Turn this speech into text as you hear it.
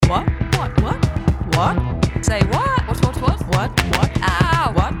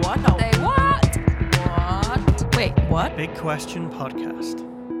What? Big Question Podcast.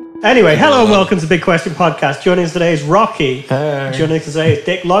 Anyway, hello and welcome to Big Question Podcast. Joining us today is Rocky. Hey. Joining us today is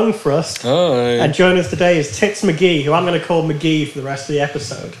Dick Longthrust. Hi. And joining us today is Tits McGee, who I'm going to call McGee for the rest of the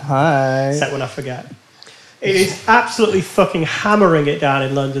episode. Hi. Except when I forget. It is absolutely fucking hammering it down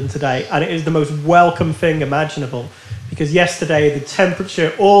in London today, and it is the most welcome thing imaginable. Because yesterday,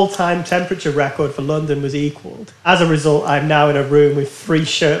 the all-time temperature record for London was equalled. As a result, I'm now in a room with 3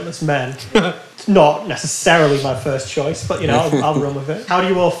 shirtless men. It's not necessarily my first choice, but, I'll run with it. How do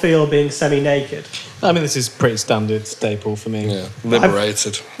you all feel being semi-naked? I mean, this is pretty standard staple for me. Yeah,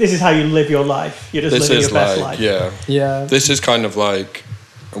 liberated. This is how you live your life. You're just living your best life. Yeah. This is kind of like,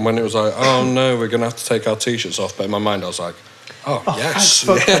 and when it was like, oh no, we're going to have to take our t-shirts off, but in my mind I was like, oh yes.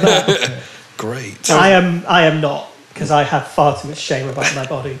 Fuck for that. Great. I am not. Because I have far too much shame about my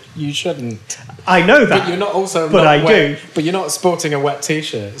body. You shouldn't. I know that. But you're not also. But not I wet, do. But you're not sporting a wet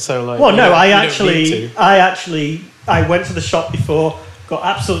t-shirt, so like. Well, no, I went to the shop before, got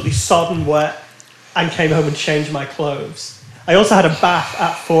absolutely sodden wet, and came home and changed my clothes. I also had a bath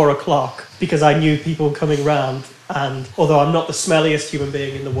at 4:00 because I knew people were coming round. And although I'm not the smelliest human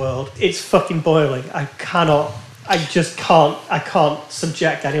being in the world, it's fucking boiling. I can't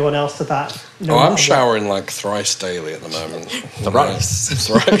subject anyone else to that. No I'm showering like thrice daily at the moment. Thrice.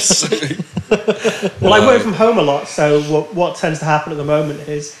 Well, I work from home a lot, so what tends to happen at the moment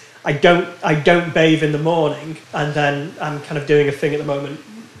is I don't bathe in the morning, and then I'm kind of doing a thing at the moment.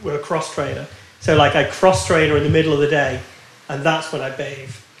 We're a cross trainer, so like I cross trainer in the middle of the day, and that's when I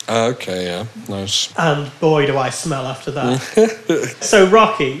bathe. Okay, yeah, nice. And boy, do I smell after that. So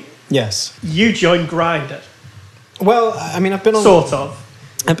Rocky, Yes. you joined Grindr. Well, I mean, I've been on. Sort of.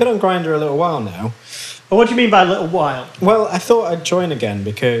 I've been on Grindr a little while now. Well, what do you mean by a little while? Well, I thought I'd join again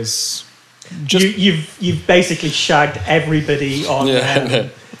because. You've basically shagged everybody on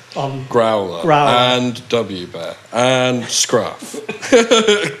on Growler and W-Bear and Scruff.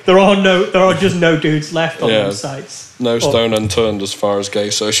 There are just no dudes left on those sites. No stone unturned as far as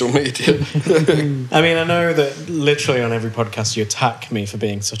gay social media. I mean, I know that literally on every podcast you attack me for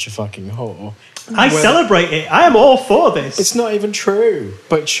being such a fucking whore. I celebrate it. I am all for this. It's not even true,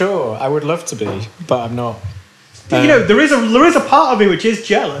 but sure, I would love to be, but I'm not. There is a part of me which is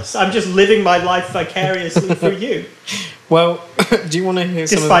jealous. I'm just living my life vicariously through you. Well, do you want to hear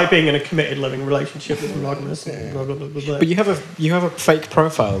Despite being in a committed living relationship with monogamous, blah, blah, blah, blah, blah. But you have a fake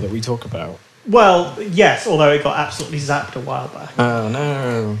profile that we talk about. Well, yes, although it got absolutely zapped a while back. Oh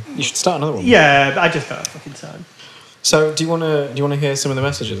no! You should start another one. Yeah, but I just don't have fucking time. So, do you want to hear some of the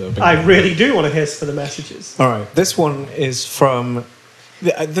messages that have been? I really do want to hear some of the messages. All right, this one is from.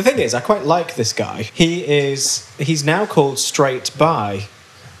 The thing is, I quite like this guy. He's now called Straight Bi,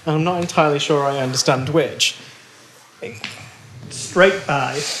 and I'm not entirely sure I understand which. Straight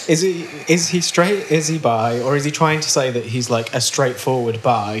bi. Is he straight? Is he bi? Or is he trying to say that he's like a straightforward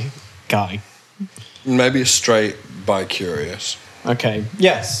bi guy? Maybe a straight bi-curious. Okay.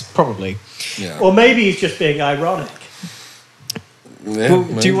 Yes, probably. Yeah. Or maybe he's just being ironic. Yeah, Well,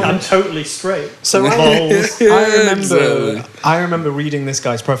 do you want I'm totally straight. So Balls. I remember reading this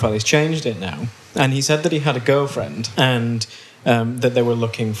guy's profile. He's changed it now, and he said that he had a girlfriend and that they were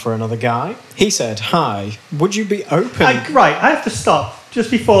looking for another guy. He said, "Hi, would you be open?" I have to stop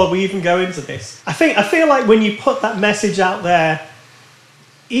just before we even go into this. I feel like when you put that message out there,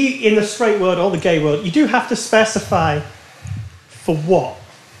 in the straight world or the gay world, you do have to specify for what.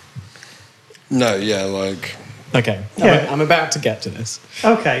 No, yeah, like... Okay, Yeah. I'm about to get to this.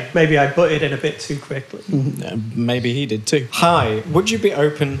 Okay, maybe I butted in a bit too quickly. Maybe he did too. Hi, would you be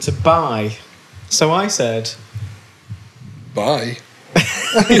open to bi? So I said, Bye.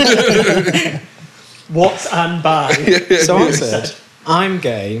 What's and by? so I said, I'm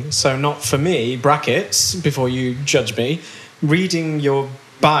gay, so not for me, brackets, before you judge me, reading your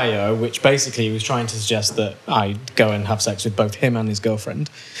bio, which basically was trying to suggest that I go and have sex with both him and his girlfriend.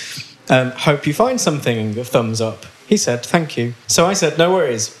 Hope you find something, thumbs up. He said, thank you. So I said, no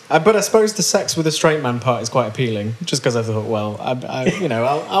worries. But I suppose the sex with a straight man part is quite appealing, just because I thought, well,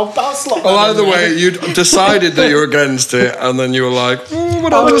 I'll slot Well, that in either there. way, you decided that you were against it, and then you were like,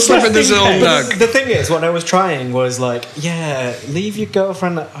 "What I'm going to slip in this little nug." The thing is, what I was trying was like, yeah, leave your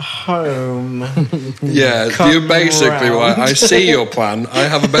girlfriend at home. Yeah, Come you basically were like, round. I see your plan, I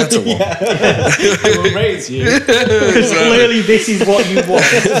have a better one. I will raise you. Because clearly this is what you want.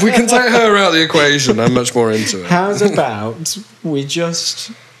 If we can take her out of the equation, I'm much more into it. How's about we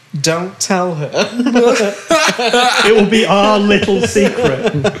just don't tell her? It will be our little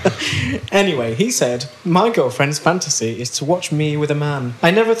secret. Anyway, he said, my girlfriend's fantasy is to watch me with a man.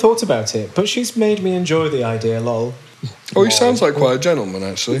 I never thought about it, but she's made me enjoy the idea, lol. Oh, he sounds like quite a gentleman,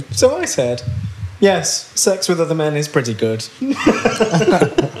 actually. So I said, Yes, sex with other men is pretty good.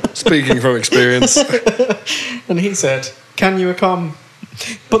 Speaking from experience. And he said, "Can you come?"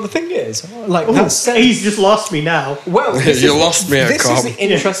 But the thing is, like, Ooh, that's said. he's just lost me now. Well, this You is- lost me at This is com. the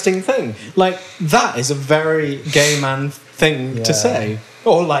interesting thing. Like, that is a very gay man thing Yeah. to say,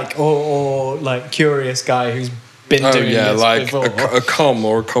 or like curious guy who's been Oh doing yeah, this like before. a com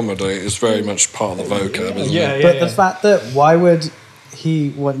or a comedy is very much part of the vocab, isn't Yeah, it? But the fact that why would he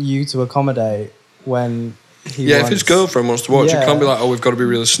want you to accommodate when he Yeah, if wants... his girlfriend wants to watch, Yeah. it can't be like, oh, we've got to be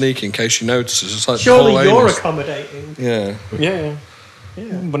really sneaky in case she notices. It's like the Surely whole you're aim is- accommodating. Yeah. yeah.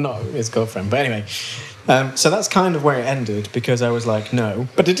 But not his girlfriend. But anyway, so that's kind of where it ended because I was like, no.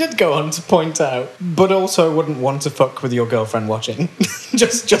 But it did go on to point out, but also wouldn't want to fuck with your girlfriend watching.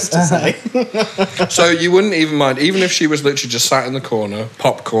 just to say. So you wouldn't even mind, even if she was literally just sat in the corner,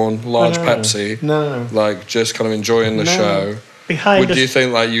 popcorn, large No. Pepsi, No. like just kind of enjoying the No. show. Behind Do you us.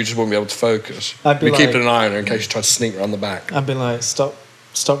 think like you just wouldn't be able to focus? I'd be Be like- keeping an eye on her in case she tried to sneak around the back. I'd be like, stop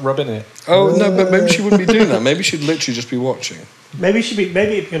rubbing it. Oh no, but maybe she wouldn't be doing that. Maybe she'd literally just be watching. Maybe it'd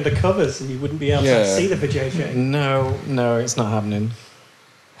be under covers and you wouldn't be able to Yeah. see the vajayjay. No, it's not happening.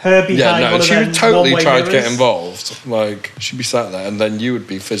 Her behind Yeah, no, one of she them would totally one-way try to get mirrors. involved. Like she'd be sat there, and then you would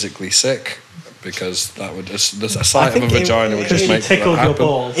be physically sick because that would just the sight of a think it- vagina would Because just you make that tickled your happen.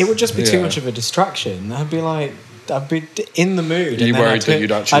 balls. It would just be too Yeah. much of a distraction. I'd be in the mood. You and then worried I'd that hear-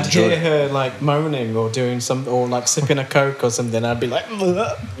 you'd actually I'd enjoy hear it? her like moaning or doing or like sipping a Coke or something. I'd be like,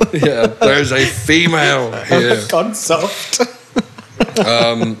 Yeah, there's a female here. God, soft.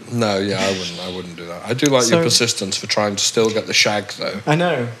 No, yeah, I wouldn't do that. I do like your So- persistence for trying to still get the shag though. I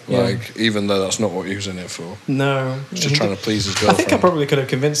know. Yeah. Like even though that's not what he was in it for. No. He's just trying to please his I girlfriend. think I probably could have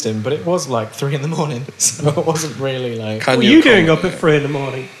convinced him, but it was like 3 a.m, so it wasn't really like Can What are you doing up accommodate? at 3 in the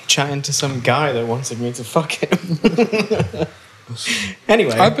morning? chatting to some guy that wanted me to fuck him.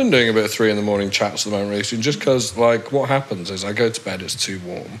 Anyway, I've been doing a bit of 3 a.m. chats at the moment recently, just because like what happens is I go to bed, it's too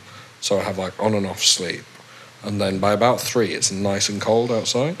warm, so I have like on and off sleep, and then by about 3 it's nice and cold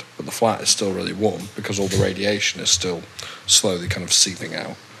outside, but the flat is still really warm because all the radiation is still slowly kind of seeping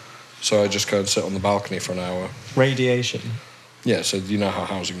out. So I just go and sit on the balcony for an hour. radiation. Yeah, so you know how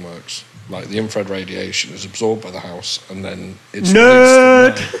housing works. Like the infrared radiation is absorbed by the house, and then it's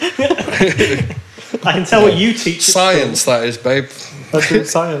Nerd! released I can tell what you teach. at science. That is, babe. That's good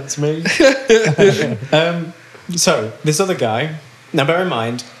science, me. So, this other guy, now bear in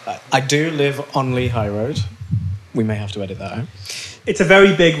mind, I do live on Lee High Road. We may have to edit that out. school. It's a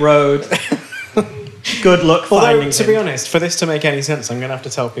very big road. Good luck Although, finding to him. be honest, for this to make any sense, I'm going to have to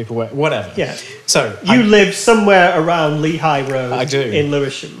tell people where. Whatever. Yeah. So, You live somewhere around Lehigh Road. I do. In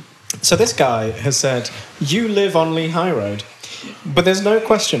Lewisham. so this guy has said, you live on Lee High Road. But there's no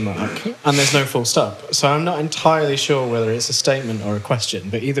question mark and there's no full stop. So I'm not entirely sure whether it's a statement or a question,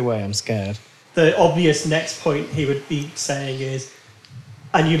 but either way, I'm scared. The obvious next point he would be saying is,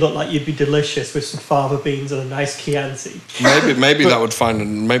 and you look like you'd be delicious with some fava beans and a nice Chianti. Maybe that would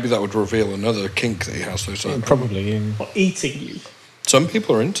maybe that would reveal another kink that he has. Though. Probably. Or eating you. Some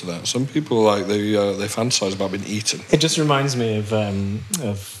people are into that. Some people like they fantasize about being eaten. It just reminds me of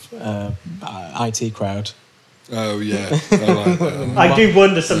IT Crowd. Oh yeah, I like that. I do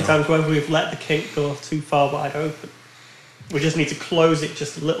wonder sometimes whether we've let the kink door too far wide open. We just need to close it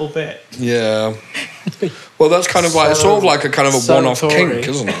just a little bit. Yeah. Well, that's kind of like it's sort of like a kind of a So one-off Tory. kink,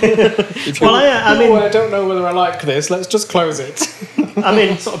 isn't it? If you, Well, I mean, I don't know whether I like this. Let's just close it. I'm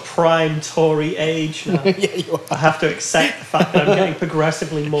in sort of prime Tory age now. Yeah, you are. I have to accept the fact that I'm getting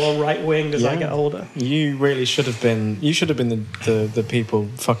progressively more right wing as I Yeah. get older. You really should have been. You should have been the people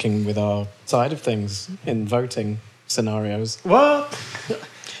fucking with our side of things in voting scenarios. What?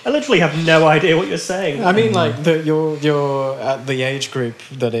 I literally have no idea what you're saying. I mean, like you're at the age group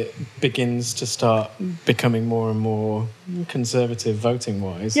that it begins to start becoming more and more conservative voting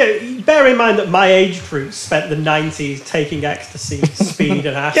wise. Yeah, bear in mind that my age group spent the 90s taking ecstasy, speed,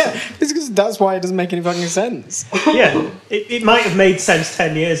 and acid. Yeah, it's because that's why it doesn't make any fucking sense. Yeah, it might have made sense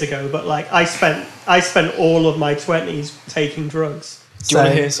 10 years ago, but like I spent all of my 20s taking drugs. Do you want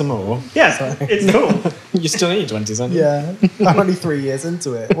to Same. hear some more? Yeah, it's cool. You still need 20s, don't you? Yeah, I'm only 3 years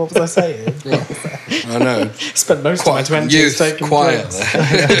into it. What was I saying? I know. Spent most of my 20s Youth, taking quiet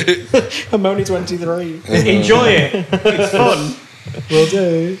drugs. there. I'm only 23. Enjoy it. It's fun. Will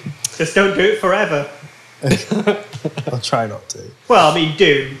do. Just don't do it forever. I'll try not to. Well, I mean,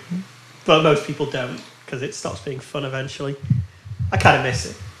 do, but most people don't because it stops being fun eventually. I kind of miss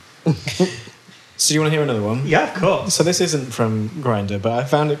it. So you want to hear another one? Yeah, of course. So this isn't from Grindr, but I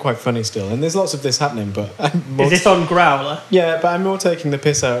found it quite funny still. And there's lots of this happening, but I'm more Is this on Growler? yeah, but I'm more taking the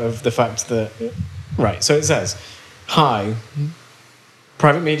piss out of the fact that... Right, so it says, "Hi,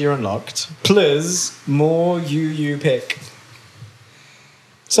 private media unlocked. Plus, more you pick.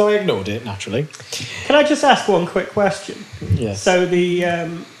 So I ignored it, naturally. Can I just ask one quick question? Yes. So the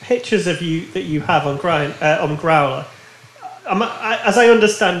pictures of you that you have on Growler, as I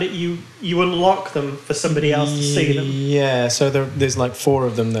understand it, you unlock them for somebody else to see them. Yeah, so there's like 4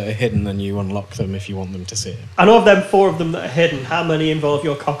 of them that are hidden, and you unlock them if you want them to see it. And of them 4 of them that are hidden, how many involve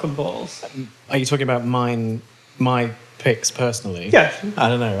your cock and balls? Are you talking about my picks personally? Yeah. I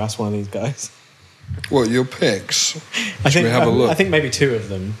don't know. Ask one of these guys. What, your picks? I think we have a look? I think maybe 2 of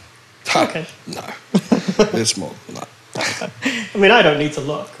them. Okay. No. It's more than that. I mean, I don't need to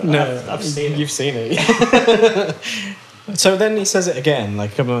look. No, I've seen it. You've seen it. So then he says it again,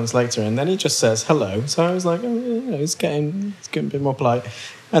 like a couple of months later, and then he just says hello. So I was like, oh, yeah, it's getting a bit more polite.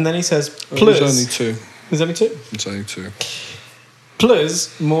 And then he says, plus. There's only 2. There's only 2? It's only 2.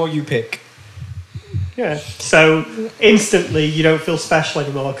 Plus, more you pick. Yeah. So instantly you don't feel special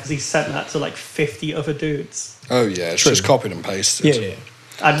anymore because he's sent that to like 50 other dudes. Oh, yeah, it's True. just copied and pasted. Yeah.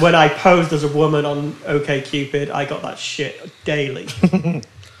 And when I posed as a woman on OkCupid, I got that shit daily.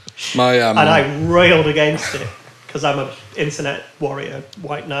 My, And I railed against it because I'm an internet warrior,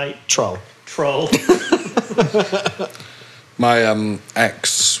 white knight, Troll. troll. My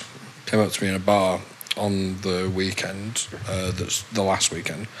ex came up to me in a bar on the weekend, that's the last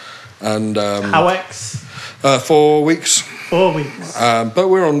weekend. And How ex? 4 weeks. 4 weeks. But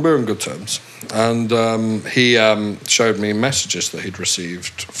we're on good terms. And he showed me messages that he'd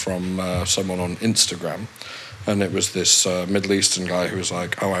received from someone on Instagram, and it was this Middle Eastern guy who was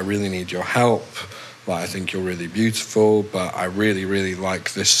like, "Oh, I really need your help. Like, I think you're really beautiful, but I really, really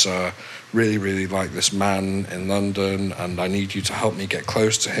like this. Really like this man in London, and I need you to help me get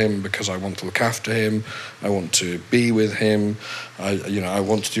close to him because I want to look after him. I want to be with him. I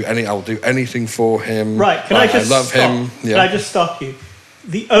want to do I'll do anything for him. Right, can I just love stop? him. Yeah. Can I just stop you?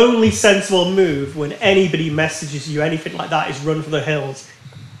 The only sensible move when anybody messages you anything like that is run for the hills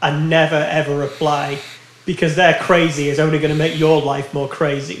and never ever reply, because they're crazy is only going to make your life more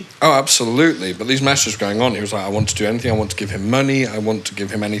crazy. Oh, absolutely. But these messages were going on. He was like, I want to do anything. I want to give him money. I want to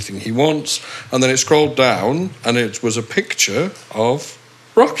give him anything he wants. And then it scrolled down, and it was a picture of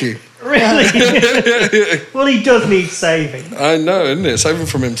Rocky. Really? Well, he does need saving. I know, isn't it? Saving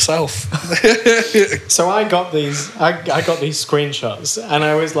from himself. So I got these screenshots, and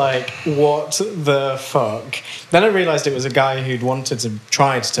I was like, what the fuck? Then I realised it was a guy who'd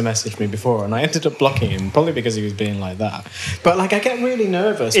tried to message me before, and I ended up blocking him, probably because he was being like that. But like, I get really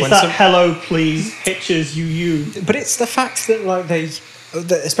nervous It's when that hello, please, pictures you. But it's the fact that like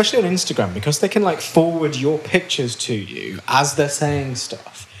especially on Instagram, because they can like forward your pictures to you as they're saying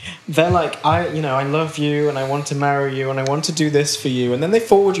stuff. They're like, I love you, and I want to marry you, and I want to do this for you, and then they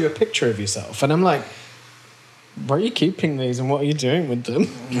forward you a picture of yourself, and I'm like, where are you keeping these, and what are you doing with them?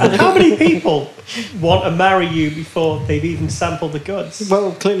 And how many people want to marry you before they've even sampled the goods?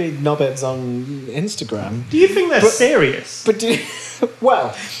 Well, clearly knobheads on Instagram. Do you think they're serious? But do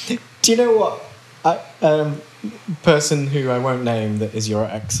you know what? Person who I won't name that is your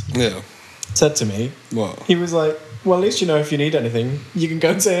ex Yeah. said to me. What? He was like, well, at least you know if you need anything, you can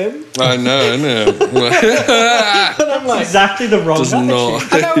go to him. I know, innit? And I'm like, Exactly the wrong Does attitude.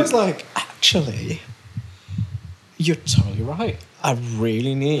 not. and I was like, actually, you're totally right. I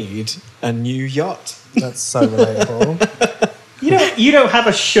really need a new yacht. That's so relatable. You don't have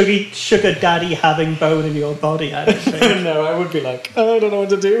a sugar daddy having bone in your body, I don't think. No, I would be like, I don't know what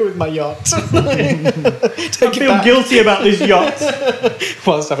to do with my yacht. I feel guilty about this yacht.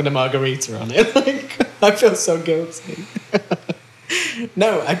 Whilst having a margarita on it. Like, I feel so guilty.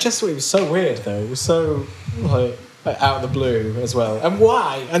 No, I just thought it was so weird, though. It was so, like, out of the blue as well. And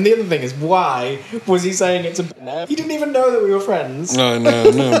why? And the other thing is, why was he saying it to... He didn't even know that we were friends. No.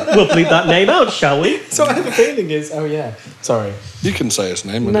 We'll bleep that name out, shall we? So I have a feeling is... Oh, yeah. Sorry. You can say his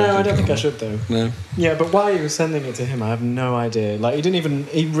name. No, I don't think I should, though. No. Yeah, but why he was sending it to him, I have no idea. Like,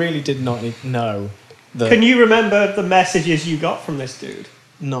 he really did not know that... Can you remember the messages you got from this dude?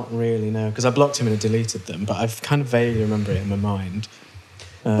 Not really, no. Because I blocked him and I deleted them, but I've kind of vaguely remember it in my mind.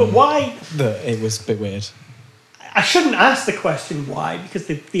 But why? That it was a bit weird. I shouldn't ask the question why, because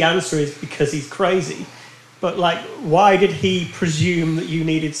the answer is because he's crazy. But, like, why did he presume that you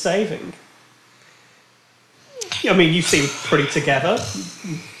needed saving? I mean, you seem pretty together.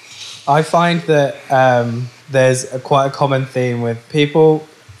 I find that there's quite a common theme with people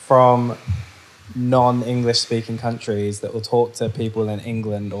from non-English speaking countries that will talk to people in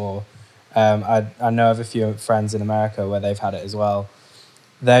England, or I know of a few friends in America where they've had it as well.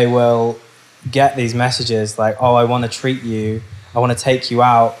 They will get these messages like, oh, I want to treat you, I want to take you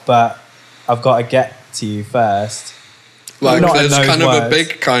out, but I've got to get to you first. Like, Not in there's those kind of a words.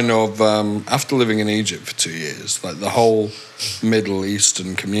 big kind of, after living in Egypt for 2 years, like the whole Middle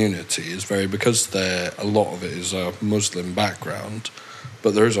Eastern community is very, because a lot of it is a Muslim background,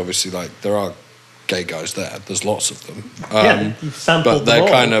 but there is obviously, like, there are gay guys there. There's lots of them. You've sampled but they're them all.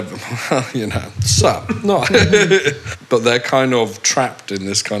 kind of, you know, some, not. But they're kind of trapped in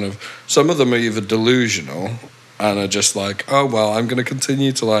this kind of, some of them are either delusional and are just like, oh, well, I'm going to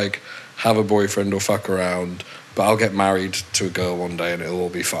continue to, like, have a boyfriend or fuck around, but I'll get married to a girl one day and it'll all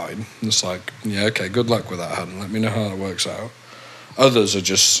be fine. And it's like, yeah, okay, good luck with that, hun. Let me know how that works out. Others are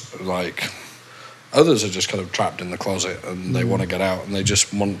just kind of trapped in the closet and they want to get out and they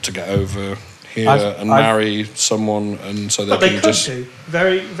just want to get over here and marry someone, and so they But they can could just... do,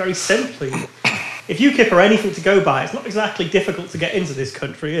 very, very simply. If UKIP are anything to go by, it's not exactly difficult to get into this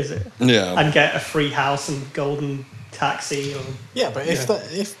country, is it? Yeah. And get a free house and golden taxi. Or, Yeah, but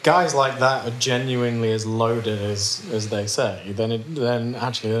if guys like that are genuinely as loaded as they say, then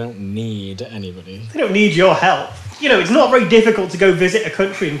actually they don't need anybody. they don't need your help. You know, it's not very difficult to go visit a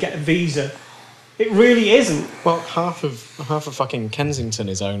country and get a visa. It really isn't. Well, half of fucking Kensington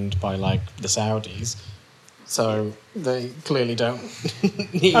is owned by like the Saudis, so they clearly don't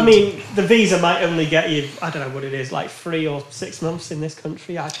need. I mean, the visa might only get you, I don't know what it is, like 3 or 6 months in this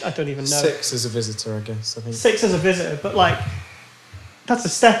country. I don't even know. 6 as a visitor, I guess. I think 6 as a visitor, but like, that's a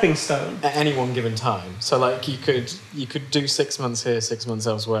stepping stone. at any one given time. So like you could do 6 months here, 6 months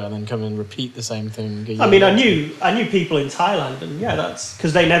elsewhere, and then come and repeat the same thing. I mean, I knew people in Thailand, and yeah, that's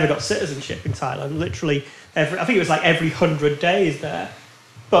because they never got citizenship in Thailand. Literally, I think it was like every 100 days there.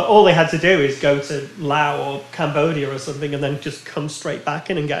 But all they had to do is go to Laos or Cambodia or something, and then just come straight back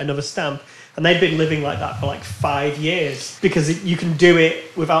in and get another stamp. And they'd been living like that for like 5 years because you can do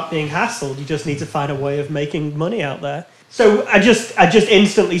it without being hassled. You just need to find a way of making money out there. So I just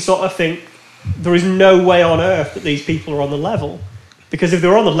instantly sort of think there is no way on earth that these people are on the level. Because if they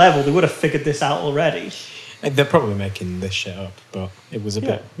were on the level, they would have figured this out already. They're probably making this shit up, but it was a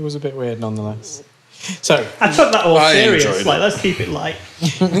bit weird nonetheless. So I took that all I serious. enjoyed it. Like, let's keep it light.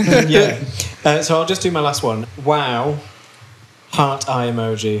 yeah. So I'll just do my last one. Wow. Heart eye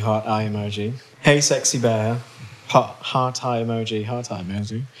emoji. Heart eye emoji. Hey sexy bear. Heart eye emoji. Heart eye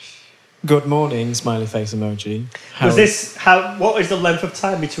emoji. Good morning. Smiley face emoji. What is the length of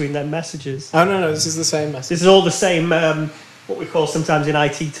time between their messages? Oh no, this is the same message. This is all the same, what we call sometimes in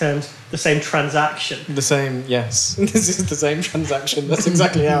IT terms, the same transaction. The same, yes. This is the same transaction. That's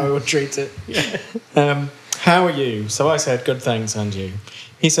exactly how I would treat it. How are you? So I said, good, thanks, and you.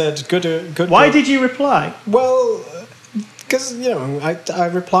 He said, good. Why did you reply? Well, because, you know, I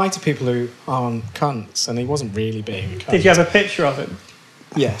reply to people who aren't cunts, and he wasn't really being a cunt. Did you have a picture of him?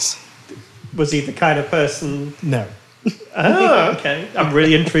 Yes. Was he the kind of person... No. Oh, okay. I'm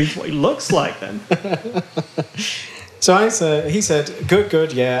really intrigued what he looks like then. So he said,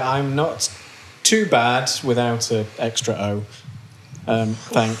 good, yeah, I'm not too bad without an extra O.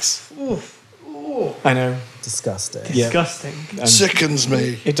 Thanks. Oof. Ooh. I know. Disgusting. Yeah. Disgusting. Sickens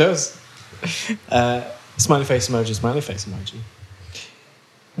me. It does. Smiley face emoji, smiley face emoji.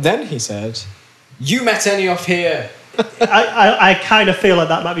 Then he said, you met any off here? I kind of feel like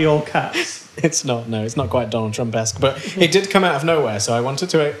that might be all caps. It's not, no, it's not quite Donald Trump-esque, but it did come out of nowhere, so I wanted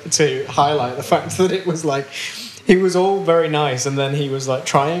to highlight the fact that it was like, he was all very nice, and then he was like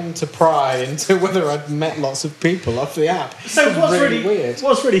trying to pry into whether I'd met lots of people off the app. So what's really weird.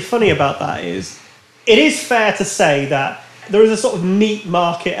 What's really funny about that is, it is fair to say that there is a sort of meat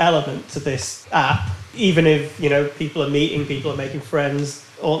market element to this app, even if, you know, people are meeting, people are making friends,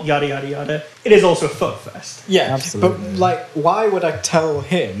 all yada yada yada. It is also a fuckfest. Yeah, Absolutely. But like, why would I tell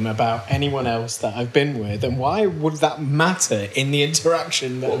him about anyone else that I've been with, and why would that matter in the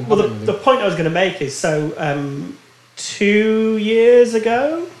interaction that I'm Well, having with the him? point I was going to make is, so 2 years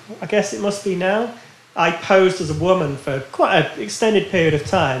ago, I guess it must be now, I posed as a woman for quite an extended period of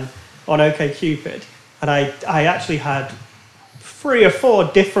time on OkCupid, and I actually had 3 or 4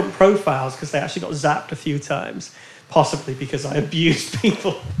 different profiles because they actually got zapped a few times, possibly because I abused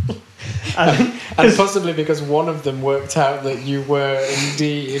people. And possibly because one of them worked out that you were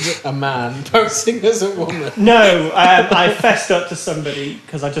indeed a man posing as a woman. No, I fessed up to somebody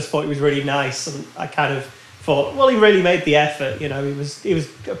because I just thought he was really nice, and I kind of thought, well, he really made the effort. You know, he was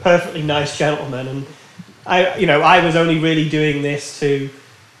a perfectly nice gentleman, and I was only really doing this to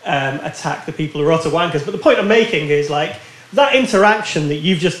attack the people who are utter wankers. But the point I'm making is, like, that interaction that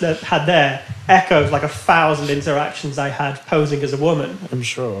you've just had there echoes like 1,000 interactions I had posing as a woman. I'm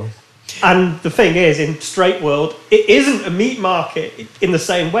sure. And the thing is, in straight world, it isn't a meat market in the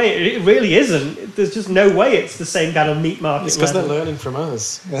same way. It really isn't. There's just no way it's the same kind of meat market. It's because they're level. learning from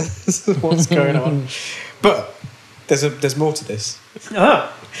us. That's what's going on. But there's more to this.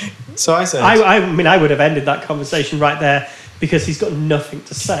 Oh. So I said, I mean, I would have ended that conversation right there because he's got nothing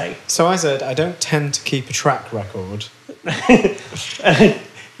to say. I don't tend to keep a track record.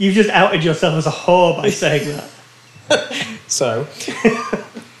 You just outed yourself as a whore by saying that. So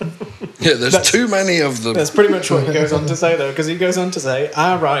Yeah, there's too many of them. that's pretty much what he goes on to say, though, because he goes on to say,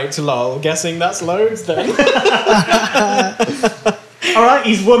 "All right, lol, guessing that's loads then." All right,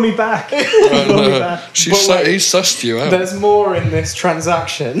 he's won me back. He's won me back. He sussed you out. There's more in this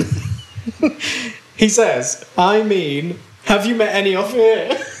transaction. He says, "I mean, have you met any off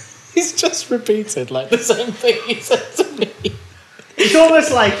here?" He's just repeated like the same thing he said to me. It's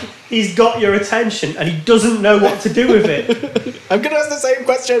almost like he's got your attention and he doesn't know what to do with it. I'm going to ask the same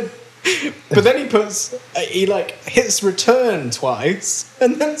question. But then he hits return twice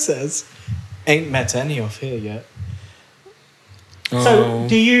and then says, "Ain't met any off here yet." So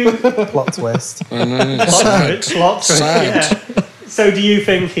do you... Plot twist. I know. Plot twist, Sad. yeah. So do you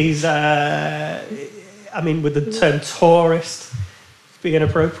think he's... I mean, would the term tourist be an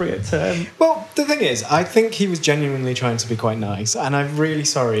appropriate term? Well, the thing is, I think he was genuinely trying to be quite nice, and I'm really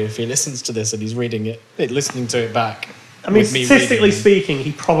sorry if he listens to this and he's reading it, listening to it back. I mean, with me statistically reading it. speaking,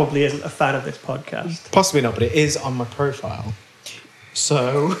 he probably isn't a fan of this podcast. Possibly not, but it is on my profile.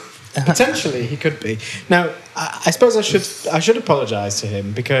 So potentially he could be. Now, I suppose I should apologise to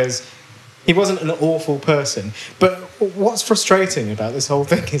him because he wasn't an awful person. But what's frustrating about this whole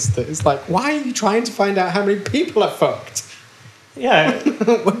thing is that it's like, why are you trying to find out how many people are fucked? Yeah.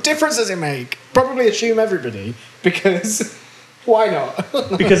 What difference does it make? Probably assume everybody, because why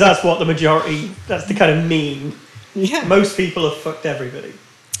not? Because that's what the majority... That's the kind of meme. Yeah. Most people have fucked everybody.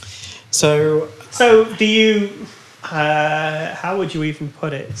 So do you... how would you even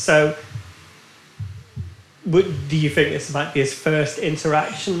put it? So... do you think this might be his first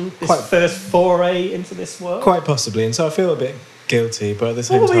interaction? His first foray into this world? quite possibly, and so I feel a bit guilty, but at the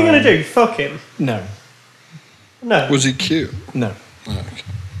same What time... were you going to do? Fuck him? No. No. Was he cute? No. Oh, okay.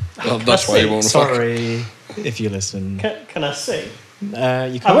 Well, that's why you want to fuck. Sorry if you listen. Can I see? You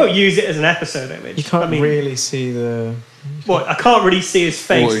I can't, won't use it as an episode image. you can't I mean, really see the... Well, I can't really see his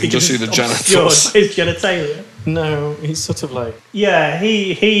face Well, you can because just see the it's obscured genitals. by his genitalia. No, he's sort of like... Yeah,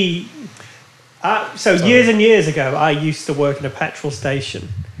 he so years and years ago, I used to work in a petrol station,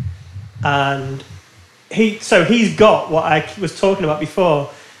 and he's got what I was talking about before,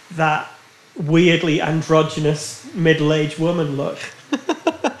 that weirdly androgynous middle-aged woman look.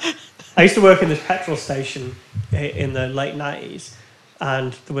 I used to work in this petrol station in the late 90s,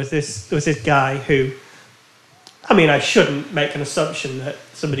 and there was this guy who, I mean, I shouldn't make an assumption that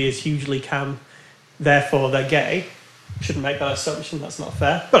somebody is hugely cam, therefore they're gay. Shouldn't make that assumption, that's not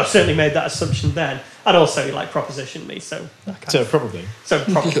fair. But I certainly made that assumption then. And also he propositioned me, so... probably. So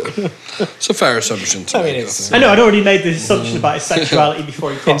probably. It's a fair assumption to I mean, make, it's- I know, I'd already made this assumption about his sexuality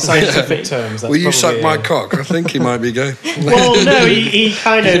before he In propositioned scientific me. terms, that's Will you suck probably my a- cock? I think he might be gay. Well, no, he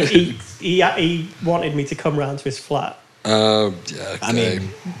kind of... He wanted me to come round to his flat. Yeah, okay. I mean,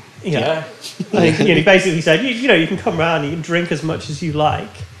 Yeah. yeah. I think, he basically said, you can come round, you can drink as much as you like.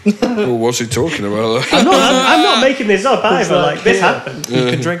 Well, what's he talking about? I'm not making this up either, like, this yeah. happened.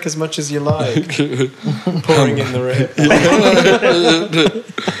 You can drink as much as you like. Pouring in the rip.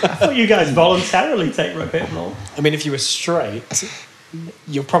 I thought you guys voluntarily take Rohypnol. I mean, if you were straight,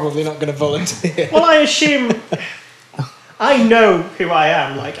 you're probably not going to volunteer. Well, I assume... I know who I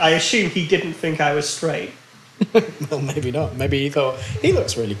am. I assume he didn't think I was straight. Well, maybe not. Maybe he thought, he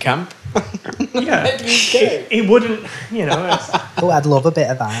looks really camp. Yeah. Maybe he's gay. It wouldn't, Oh, I'd love a bit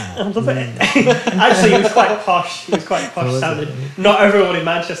of that. I love it. Actually, he was quite posh. He was quite posh sounded. Not everyone in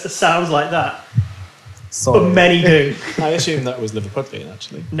Manchester sounds like that, Sorry. but many do. I assume that was Liverpudlian,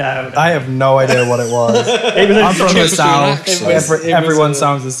 actually. No. I have no idea what it was. It was I'm from the Just do an south. accent. Everyone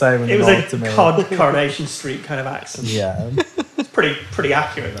sounds the same in It the was north to a me. Cod Coronation Street kind of accent. Yeah, It's pretty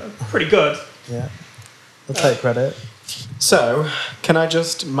accurate though. Pretty good. yeah. I'll take credit. So, can I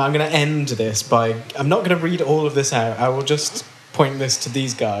just... I'm going to end this by... I'm not going to read all of this out. I will just point this to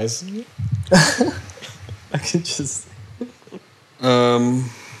these guys. I could just... Don't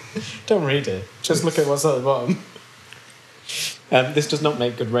read it. Just look at what's at the bottom. This does not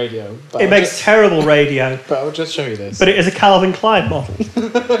make good radio. But It makes terrible radio, But I'll just show you this. but it is a Calvin Klein model.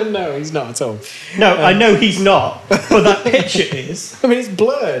 No, he's not at all. No, I know he's not, but that picture is. I mean, it's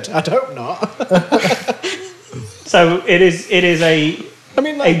blurred. I'd hope not. So it is a I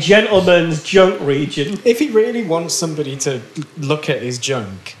mean, like, gentleman's junk region. if he really wants somebody to look at his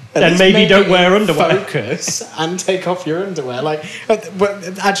junk, at Then least maybe make don't it wear in underwear. Focus and take off your underwear. Like, well,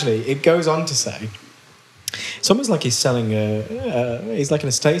 actually, it goes on to say, It's almost like he's selling he's like an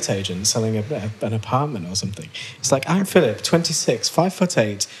estate agent selling an apartment or something. It's like, I'm Philip, 26,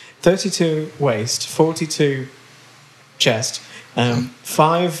 5'8", 32 waist, 42 chest,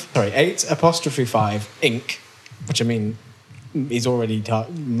 8'5" ink, which I mean, he's already...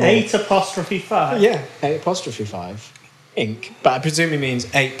 8'5". Yeah, 8'5" ink. But I presume he means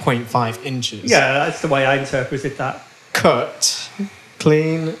 8.5 inches. Yeah, that's the way I interpreted that. Cut,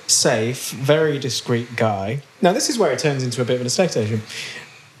 clean, safe, very discreet guy. Now, this is where it turns into a bit of an estate agent.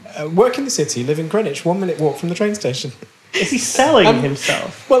 Work in the city, live in Greenwich, 1 minute walk from the train station. Is he selling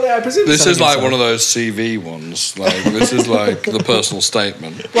himself? Well, I presume This is like himself. one of those CV ones. Like this is like the personal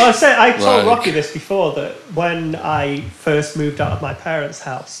statement. Well, I told Like- Rocky this before, that when I first moved out of my parents'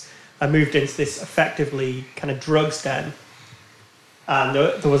 house, I moved into this effectively kind of drugs den, and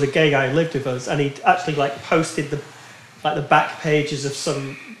there was a gay guy who lived with us, and he actually like posted the back pages of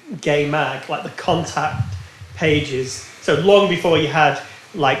some gay mag, like the contact pages. So long before you had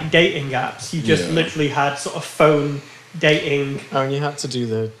like dating apps, you just Yeah. literally had sort of phone dating. Oh, and you had to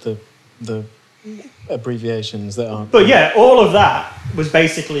do the abbreviations that aren't... But yeah, all of that was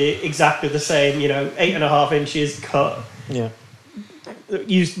basically exactly the same. 8.5 inches cut. Yeah.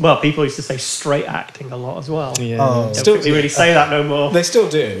 People used to say straight acting a lot as well. Yeah. Oh. Don't Still, think we really say that no more. they still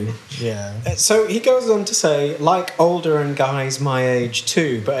do. Yeah. So he goes on to say, like older and guys my age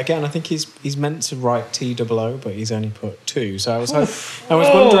too. But again, I think he's meant to write TOO, but he's only put 2. So I was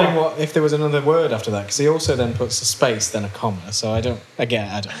wondering if there was another word after that, because he also then puts a space, then a comma. So I don't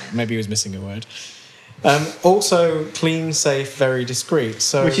know. Maybe he was missing a word. Also, clean, safe, very discreet.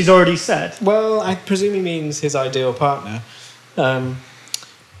 So, Which he's already said. well, I presume he means his ideal partner. I'm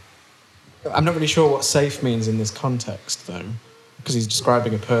not really sure what safe means in this context, though, because he's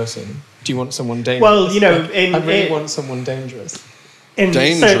describing a person. Do you want someone dangerous? Well, I really want someone dangerous.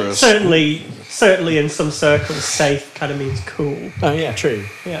 Dangerous. Certainly in some circles, safe kind of means cool. Oh yeah, true.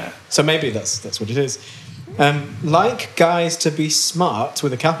 Yeah. So maybe that's what it is. Like guys to be smart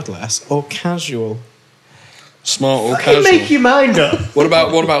with a capital S or casual. Smart or Fucking casual. make your mind up. What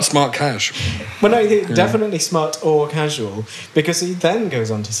about smart cash? Well, no, definitely smart or casual, because he then goes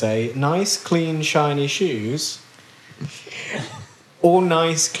on to say nice, clean, shiny shoes or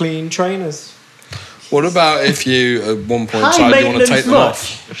nice, clean trainers. What about if you at one point High decide you want to take them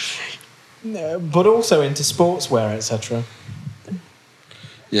maintenance off? But also into sportswear, etc.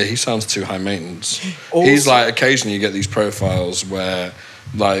 Yeah, he sounds too high maintenance. Also- He's like, occasionally you get these profiles where,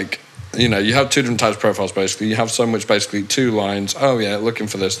 like, you have 2 different types of profiles basically. You have some which basically 2 lines, oh yeah, looking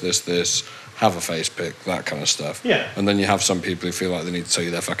for this, have a face pic, that kind of stuff. Yeah. And then you have some people who feel like they need to tell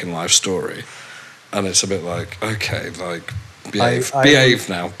you their fucking life story. And it's a bit like, okay, like, behave.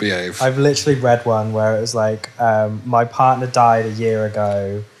 Behave. I've literally read one where it was like, my partner died a year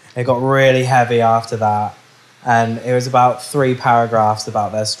ago. It got really heavy after that. And it was about 3 paragraphs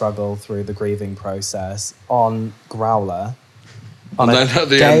about their struggle through the grieving process on Growler. And then at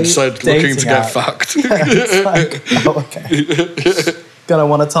the end said, looking to get fucked. It's like, oh, okay. Gonna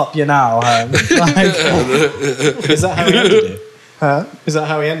want to top you now, huh? Is that how he ended it? Huh? Is that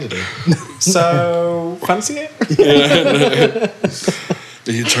how he ended it? So, fancy it?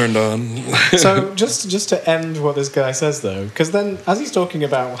 You turned on. So, just to end what this guy says, though, because then, as he's talking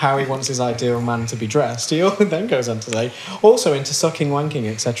about how he wants his ideal man to be dressed, he then goes on to say, also into sucking, wanking,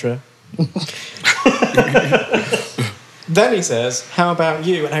 etc. Then he says, how about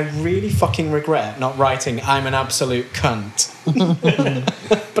you? And I really fucking regret not writing, I'm an absolute cunt.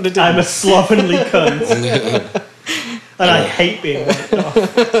 But it I'm a didn't. slovenly cunt. And I hate being wiped off.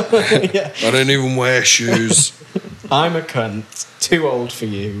 I don't even wear shoes. I'm a cunt. Too old for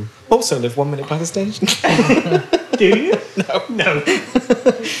you. Also live 1 minute by the station. Do you? No.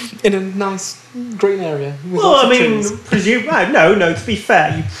 In a nice green area. With Well, lots I of mean, trees. no, to be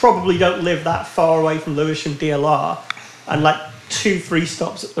fair, you probably don't live that far away from Lewisham DLR. And like 2-3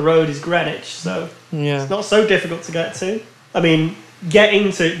 stops up the road is Greenwich, so Yeah. it's not so difficult to get to. I mean,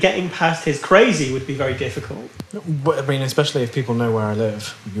 getting past his crazy would be very difficult. But, I mean, especially if people know where I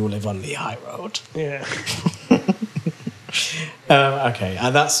live. You live on the high road. Yeah. Okay,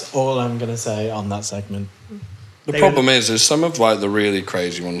 and that's all I'm going to say on that segment. The problem is some of like the really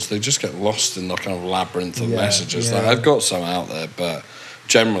crazy ones, they just get lost in the kind of labyrinth of messages. yeah. Like, I've got some out there, but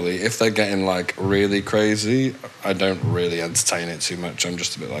generally, if they're getting like really crazy, I don't really entertain it too much. I'm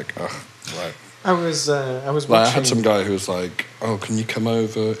just a bit like, ugh. Like, I was watching... I had some guy who was like, oh, can you come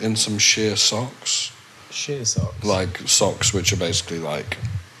over in some sheer socks? Sheer socks. Like socks which are basically like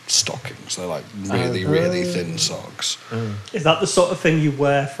stockings. They're like really, really thin socks. Is that the sort of thing you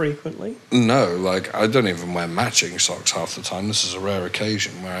wear frequently? No, like I don't even wear matching socks half the time. This is a rare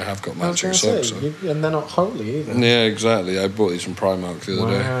occasion where I have got matching socks. And they're not holy either. Yeah, exactly. I bought these from Primark the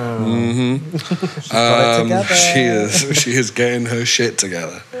other day. Got it together. She is getting her shit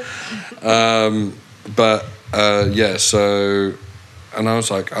together. So, and I was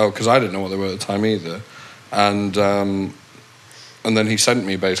like, oh, because I didn't know what they were at the time either, and then he sent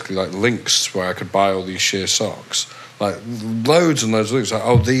me basically like links where I could buy all these sheer socks, like loads and loads of links. Like,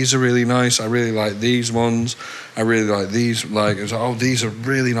 oh, these are really nice. I really like these ones. I really like these. Like, it was like, oh, these are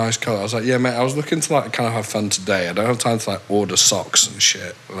really nice colour. I was like, yeah, mate. I was looking to like kind of have fun today. I don't have time to like order socks and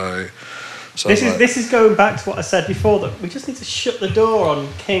shit. Like, so this is going back to what I said before, that we just need to shut the door on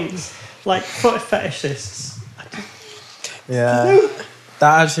kinks, like foot fetishists. Yeah.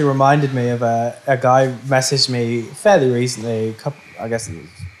 That actually reminded me of a guy messaged me fairly recently, I guess it was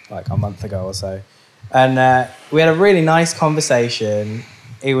like a month ago or so. And we had a really nice conversation.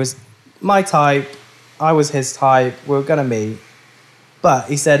 He was my type, I was his type, we were going to meet. But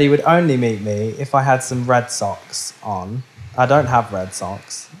he said he would only meet me if I had some red socks on. I don't have red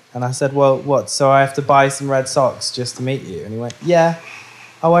socks. And I said, well, what, so I have to buy some red socks just to meet you? And he went, yeah,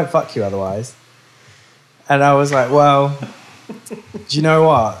 I won't fuck you otherwise. And I was like, well, do you know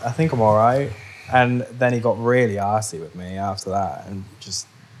what? I think I'm all right. And then he got really arsey with me after that, and just,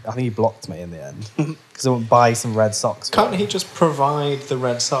 I think he blocked me in the end because I wouldn't buy some red socks. Can't he just provide the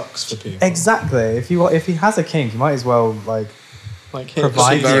red socks for people? Exactly. If he has a kink, you might as well like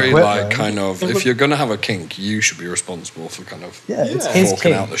provide it's the very equipment. like kind of, if you're gonna have a kink, you should be responsible for kind of it's his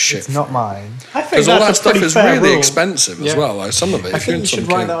forking kink. out the shit. It's not mine. I think Because all that that's a stuff pretty is fair really rule. expensive as well. Like some of it, I if you're think in you some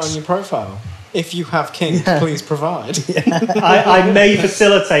should write that kinks. on your profile. If you have kinks, please provide. I may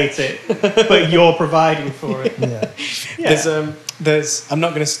facilitate it, but you're providing for it. Yeah. There's I'm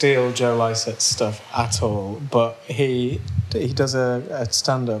not going to steal Joe Lycett's stuff at all, but he does a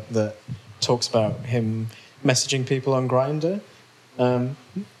stand-up that talks about him messaging people on Grindr,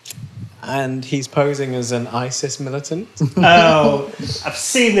 and he's posing as an ISIS militant. Oh, I've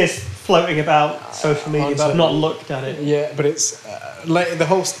seen this floating about social media, but I've not looked at it. Yeah, but it's like the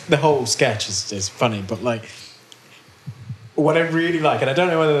whole sketch is funny, but like what I really like, and I don't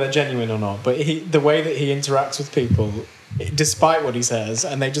know whether they're genuine or not, but the way that he interacts with people, despite what he says,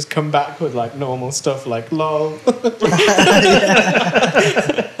 and they just come back with like normal stuff like lol.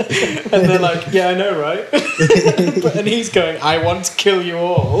 And they're like, yeah, I know, right? And he's going, I want to kill you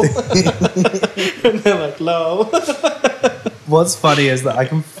all. And they're like, lol. What's funny is that I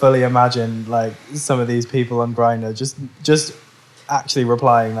can fully imagine like some of these people on Grindr just actually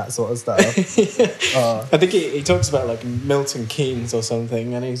replying that sort of stuff. I think he talks about like Milton Keynes or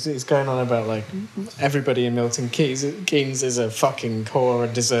something, and he's going on about like everybody in Milton Keynes is a fucking whore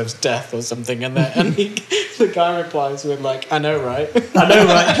and deserves death or something, and the guy replies with like, I know, right? I know,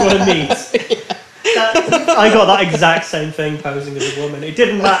 right? Do you want to meet? I got that exact same thing posing as a woman. It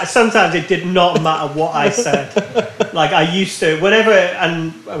didn't matter. Sometimes it did not matter what I said. Like I used to, whenever,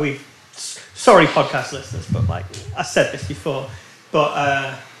 and sorry podcast listeners, but like I said this before,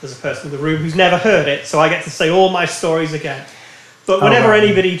 but there's a person in the room who's never heard it, so I get to say all my stories again. But whenever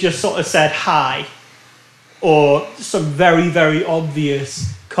anybody just sort of said hi, or some very, very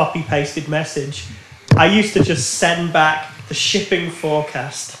obvious copy-pasted message, I used to just send back the shipping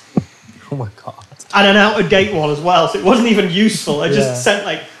forecast. Oh my God. And an out-of-date one as well, so it wasn't even useful. I just sent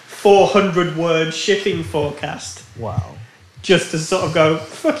like 400-word shipping forecast. Wow. Just to sort of go,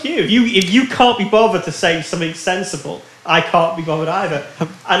 fuck you. If you can't be bothered to say something sensible, I can't be bothered either.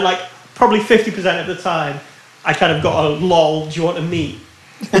 And like probably 50% of the time, I kind of got a lol, do you want to meet?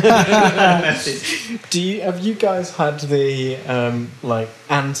 Message. Have you guys had the like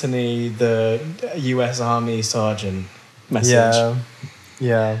Anthony, the US Army sergeant message?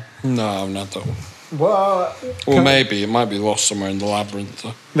 Yeah. No, I've not that one. Well, Or maybe it might be lost somewhere in the labyrinth.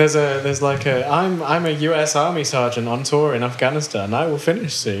 there's like I'm a US Army sergeant on tour in Afghanistan. I will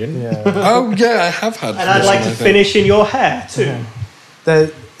finish soon. Yeah. Oh yeah, I have had. And I'd like to finish in your hair too.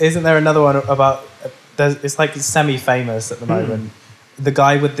 Isn't there another one about? It's like semi-famous at the moment. The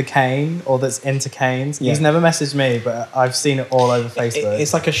guy with the cane, or that's into canes. Yeah. He's never messaged me, but I've seen it all over Facebook.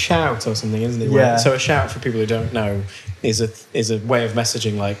 It's like a shout or something, isn't it? Yeah. So a shout, for people who don't know, is a way of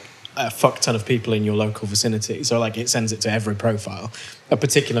messaging like a fuck ton of people in your local vicinity. So like it sends it to every profile, a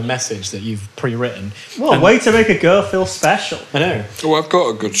particular message that you've pre-written. Well, way to make a girl feel special. I know. Oh, I've got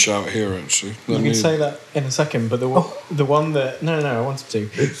a good shout here actually. You can say that in a second, but the one that no, I wanted to.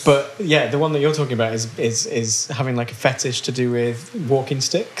 But yeah, the one that you're talking about is having like a fetish to do with walking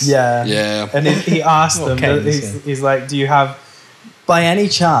sticks. Yeah. Yeah. And he asked Well, them, canes, he's like, do you have by any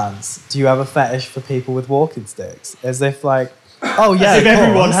chance, do you have a fetish for people with walking sticks? As if like, oh yeah, As if of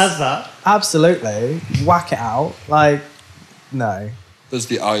everyone course. has that. Absolutely. Whack it out. Like, no. There's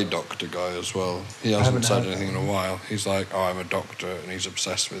the eye doctor guy as well. He haven't hasn't said heard anything in a while. He's like, oh, I'm a doctor, and he's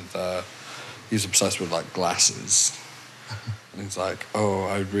obsessed with like glasses. And he's like, oh,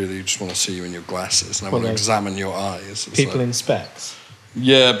 I really just want to see you in your glasses, and I want to like examine your eyes. It's People like, in specs.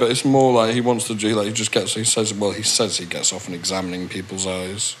 yeah, but it's more like he wants to do like he says he gets off on examining people's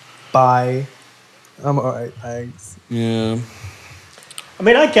eyes. Bye. I'm alright, thanks. Yeah. I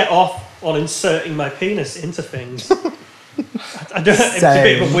mean, I get off on inserting my penis into things. I don't. It's a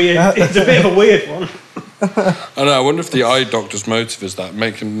bit of a weird one. I know. I wonder if the eye doctor's motive is that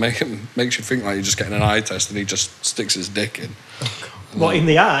makes you think like you're just getting an eye test and he just sticks his dick in. What, in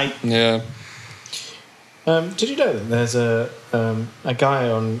the eye? Yeah. Did you know that there's a guy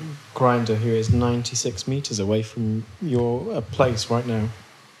on Grindr who is 96 meters away from your place right now?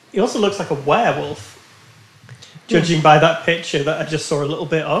 He also looks like a werewolf, judging by that picture that I just saw a little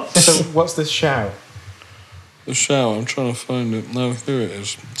bit of. So what's this shout? The shower, I'm trying to find it. No, here it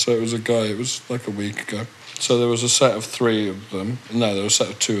is. So it was a guy, it was like a week ago. So there was a set of 3 of them. No, there was a set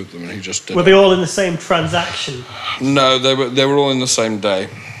of 2 of them, and he just did Were it. they all in the same transaction? No, they were all in the same day,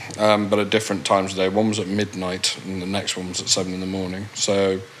 but at different times of day. One was at midnight, and the next one was at 7 in the morning.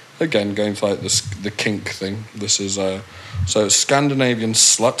 So, again, going to like the kink thing. This is, so Scandinavian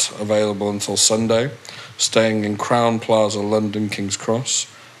Slut, available until Sunday. Staying in Crown Plaza, London, King's Cross.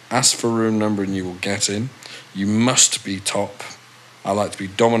 Ask for room number and you will get in. You must be top. I like to be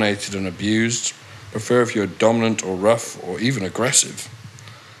dominated and abused. Prefer if you're dominant or rough or even aggressive.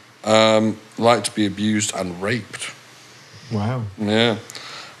 Like to be abused and raped. Wow. Yeah.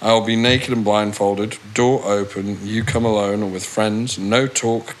 I'll be naked and blindfolded, door open, you come alone or with friends, no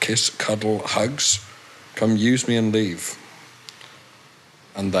talk, kiss, cuddle, hugs. Come use me and leave.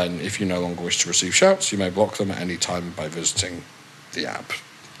 And then, if you no longer wish to receive shouts, you may block them at any time by visiting the app.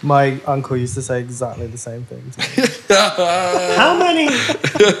 My uncle used to say exactly the same thing.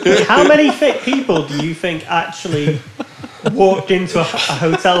 How many fit people do you think actually walked into a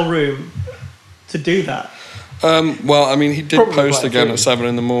hotel room to do that? Well, I mean, he did Probably post quite a again few. at 7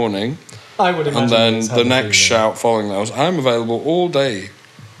 in the morning. I would imagine. And then he's had the a next feeling. shout following that was, I'm available all day.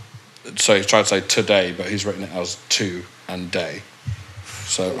 So he's tried to say today, but he's written it as to and day.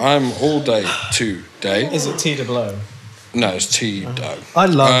 So I'm all day today. Is it T to blow? No, it's T-do. I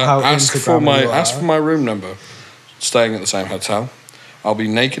love how ask for Instagram you are. ask for my room number. Staying at the same hotel. I'll be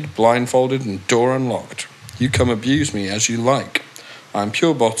naked, blindfolded, and door unlocked. You come abuse me as you like. I'm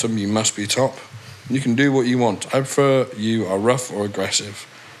pure bottom, you must be top. You can do what you want. I prefer you are rough or aggressive.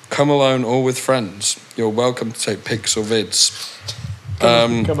 Come alone or with friends. You're welcome to take pics or vids.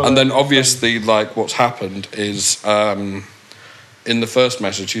 Come alone And then with obviously, like, what's happened is in the first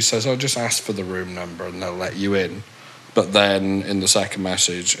message, he says, I'll just ask for the room number and they'll let you in. But then in the second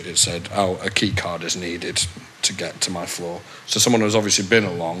message, it said, oh, a key card is needed to get to my floor. So someone has obviously been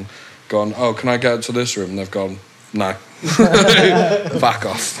along, gone, oh, can I get to this room? And they've gone, no. Back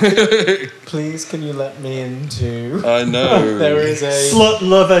off. Please, can you let me into? I know. There is a. Slut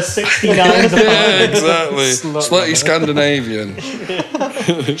lover 69 Yeah, apartment. exactly. Slut Slutty lover. Scandinavian.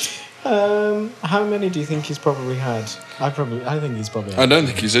 How many do you think he's probably had? I think he's probably. I don't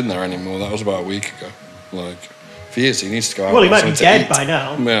think he's in there anymore. That was about a week ago. Like, if he is, he needs to go out. Well, he and might be something to dead eat. by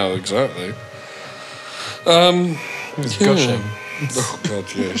now. Yeah, exactly. He's yeah. gushing. Oh god,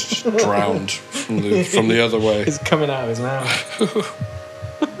 yeah, he's just drowned from the other way. It's coming out of his mouth.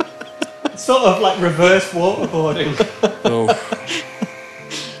 Sort of like reverse waterboarding. Oh,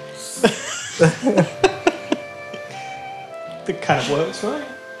 That kind of works, right?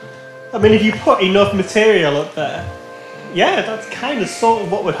 I mean, if you put enough material up there, yeah, that's kind of sort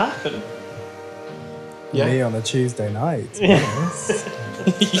of what would happen. Yeah. Me on a Tuesday night.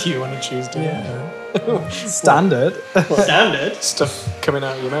 You on a Tuesday? Yeah. Standard. Standard. Stuff coming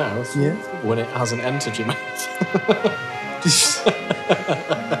out of your mouth. Yeah. When it hasn't entered your mouth.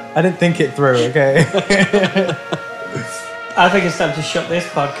 I didn't think it through, okay? I think it's time to shut this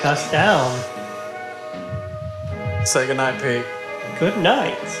podcast down. Say goodnight, Pete. Good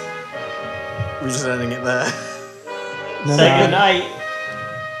night. We're just ending it there. Say good night,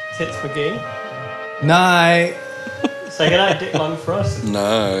 Tits McGee. Night. Say good night, Dick Longfrost.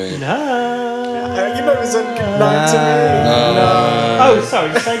 no. Night. You never said goodnight to me. No. Oh, sorry.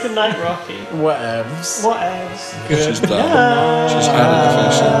 Say good night, Rocky. Whatevs. What else? Good She's done. night. She's had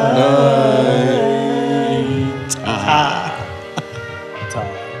the Ah.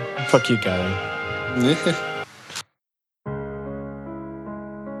 Fuck you, Gary. fishing.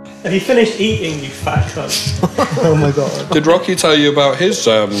 No. Have you finished eating, you fat cunt? Oh my god. Did Rocky tell you about his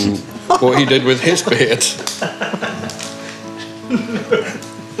what he did with his beard?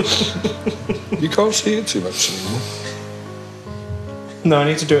 You can't see it too much anymore. No, I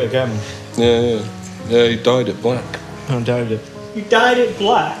need to do it again. Yeah, he dyed it black. I doubt it. You dyed it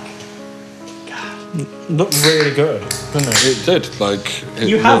black. Looked really good, didn't it? It did, like...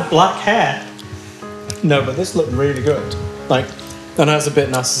 You have black hair. No, but this looked really good. Like, and that's a bit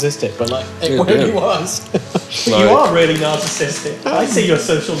narcissistic, but like, it It really did. was. You are really narcissistic. I see your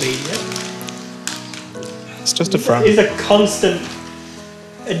social media. It's just a front. It's a constant,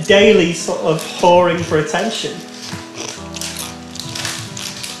 a daily sort of whoring for attention.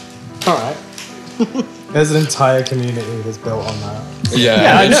 Alright. There's an entire community that's built on that.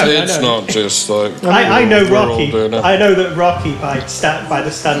 Yeah, I know, it's I know. not just like... I know we're all Rocky. doing it. I know that Rocky, by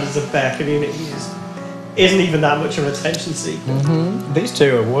the standards of their community, isn't even that much of an attention seeker. These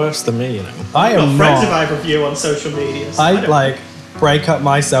two are worse than me, you know. I I'm am not friends not. of either of you on social media. So I don't- like break up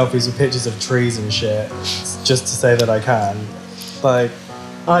my selfies with pictures of trees and shit just to say that I can. Like,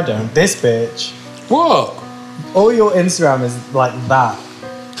 I don't. this bitch. What? All your Instagram is like that.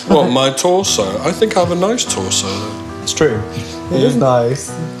 What, my torso? I think I have a nice torso, though. It's true. It is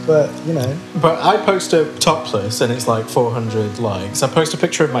nice, but you know. But I post a topless and it's like 400 likes. I post a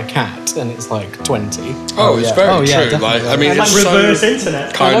picture of my cat and it's like 20. Oh, it's yeah. very Oh, yeah, true. Like, definitely. I mean, It's like it's reverse so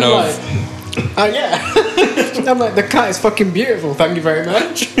internet. kind And I'm of... like, yeah. I'm like, the cat is fucking beautiful, thank you very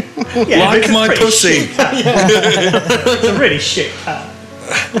much. Yeah, Like it's a my pretty pussy. shit cat. It's a really shit cat.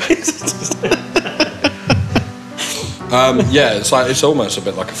 Yeah, it's like it's almost a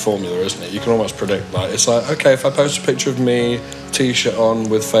bit like a formula, isn't it? You can almost predict. Like, it's like, okay, if I post a picture of me, t-shirt on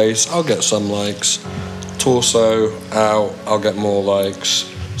with face, I'll get some likes. Torso out, I'll get more likes.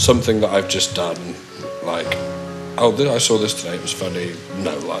 Something that I've just done, like, I saw this today. It was funny.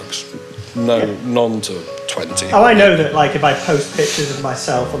 No likes. No, none to 20. Oh, I know that. Like, if I post pictures of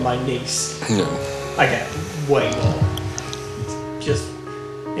myself and my niece, No. I get way more. Just,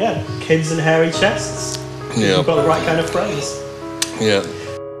 yeah, kids and hairy chests. Yeah. You've got the right kind of friends. Yeah.